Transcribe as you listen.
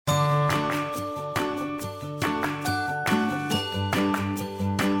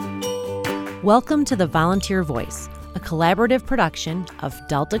Welcome to the Volunteer Voice, a collaborative production of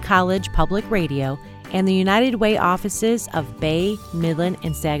Delta College Public Radio and the United Way offices of Bay, Midland,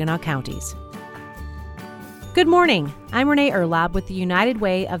 and Saginaw counties. Good morning. I'm Renee Erlob with the United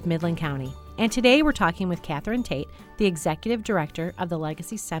Way of Midland County, and today we're talking with Catherine Tate, the Executive Director of the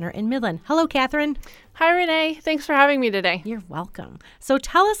Legacy Center in Midland. Hello, Catherine. Hi, Renee. Thanks for having me today. You're welcome. So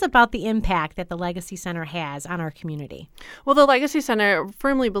tell us about the impact that the Legacy Center has on our community. Well, the Legacy Center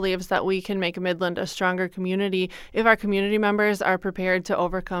firmly believes that we can make Midland a stronger community if our community members are prepared to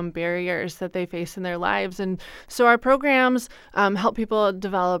overcome barriers that they face in their lives. And so our programs help people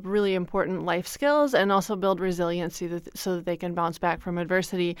develop really important life skills and also build resiliency so that they can bounce back from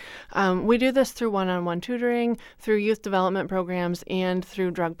adversity. We do this through one-on-one tutoring, through youth development programs, and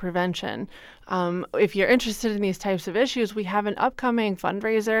through drug prevention. If you're interested in these types of issues, we have an upcoming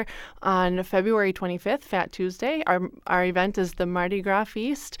fundraiser on February 25th, Fat Tuesday. Our event is the Mardi Gras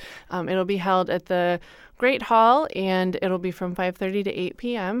Feast. It'll be held at the Great Hall, and it'll be from 5:30 to 8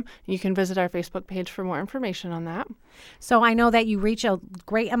 p.m. You can visit our Facebook page for more information on that. So I know that you reach a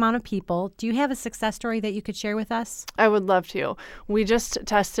great amount of people. Do you have a success story that you could share with us? I would love to. We just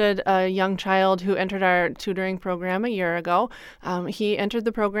tested a young child who entered our tutoring program a year ago. He entered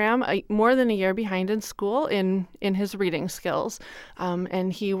the program more than a year behind in school in his reading skills,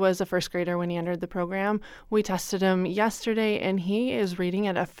 and he was a first grader when he entered the program. We tested him yesterday, and he is reading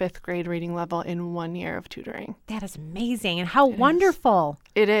at a fifth grade reading level in 1 year of tutoring. That is amazing, and how wonderful.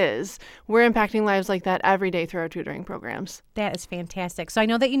 It is. We're impacting lives like that every day through our tutoring programs. That is fantastic. So I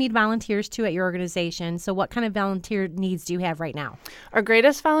know that you need volunteers too at your organization. So what kind of volunteer needs do you have right now? Our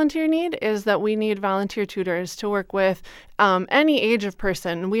greatest volunteer need is that we need volunteer tutors to work with any age of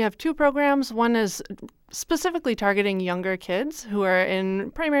person. We have two programs. One is specifically targeting younger kids who are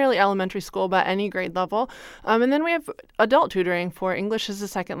in primarily elementary school, but any grade level. And then we have adult tutoring for English as a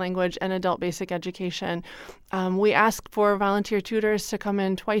second language and adult basic education. We ask for volunteer tutors to come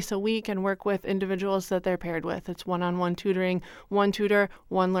in twice a week and work with individuals that they're paired with. It's one-on-one tutoring, one tutor,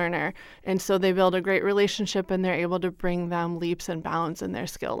 one learner. And so they build a great relationship, and they're able to bring them leaps and bounds in their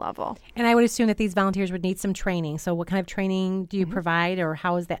skill level. And I would assume that these volunteers would need some training. So what kind of training do you provide, or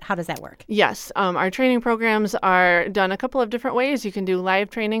how does that work? Yes, our training programs are done a couple of different ways. You can do live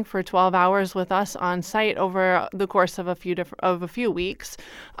training for 12 hours with us on site over the course of a few weeks,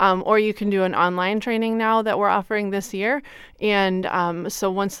 or you can do an online training now that we're offering this year. And so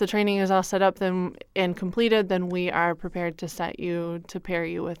once the training is all set up and completed, then we are prepared to pair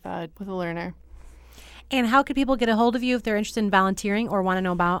you with a learner. And how could people get a hold of you if they're interested in volunteering or want to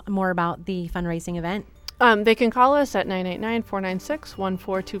know more about the fundraising event? They can call us at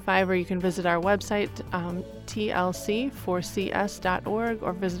 989-496-1425, or you can visit our website, tlc4cs.org,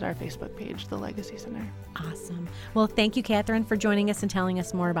 or visit our Facebook page, The Legacy Center. Awesome. Well, thank you, Catherine, for joining us and telling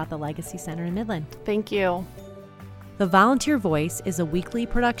us more about the Legacy Center in Midland. Thank you. The Volunteer Voice is a weekly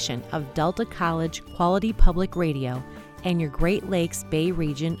production of Delta College Quality Public Radio and your Great Lakes Bay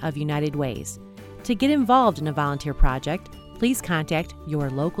region of United Ways. To get involved in a volunteer project, please contact your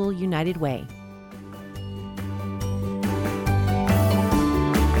local United Way.